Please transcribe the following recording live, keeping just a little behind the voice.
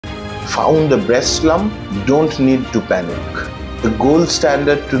found a breast lump, don't need to panic. The gold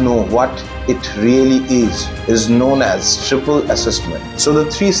standard to know what it really is known as triple assessment. So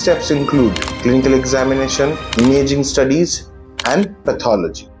the 3 steps include clinical examination, imaging studies, and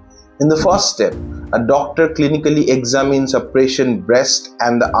pathology. In the first step, a doctor clinically examines a patient's breast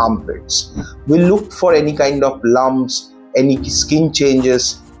and the armpits. We look for any kind of lumps, any skin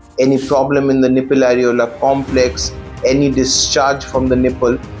changes, any problem in the nipple areola complex, any discharge from the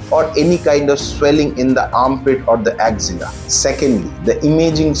nipple, or any kind of swelling in the armpit or the axilla. Secondly, the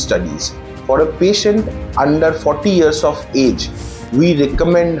imaging studies. For a patient under 40 years of age, we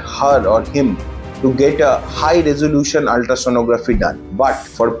recommend her or him to get a high resolution ultrasonography done. But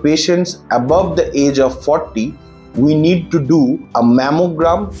for patients above the age of 40, we need to do a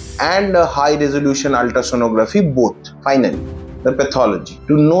mammogram and a high resolution ultrasonography both. Finally, the pathology.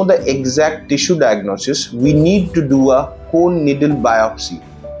 To know the exact tissue diagnosis, we need to do a cone needle biopsy,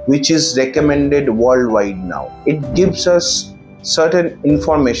 which is recommended worldwide now. It gives us certain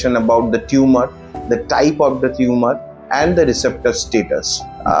information about the tumor, the type of the tumor, and the receptor status.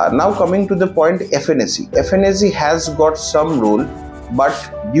 Now coming to the point, FNAC. FNAC has got some role, but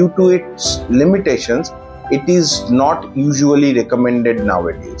due to its limitations, it is not usually recommended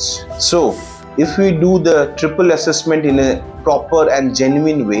nowadays. So, if we do the triple assessment in a proper and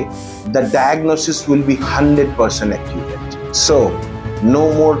genuine way, the diagnosis will be 100% accurate. So,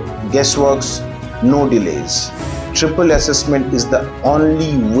 no more guessworks, no delays. Triple assessment is the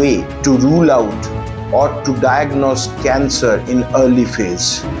only way to rule out or to diagnose cancer in early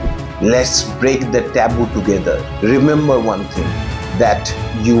phase. Let's break the taboo together. Remember one thing, that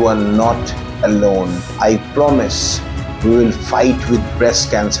you are not alone. I promise we will fight with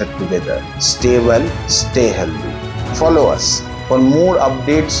breast cancer together. Stay well, stay healthy. Follow us for more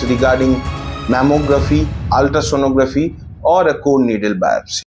updates regarding mammography, ultrasonography, or a core needle biopsy.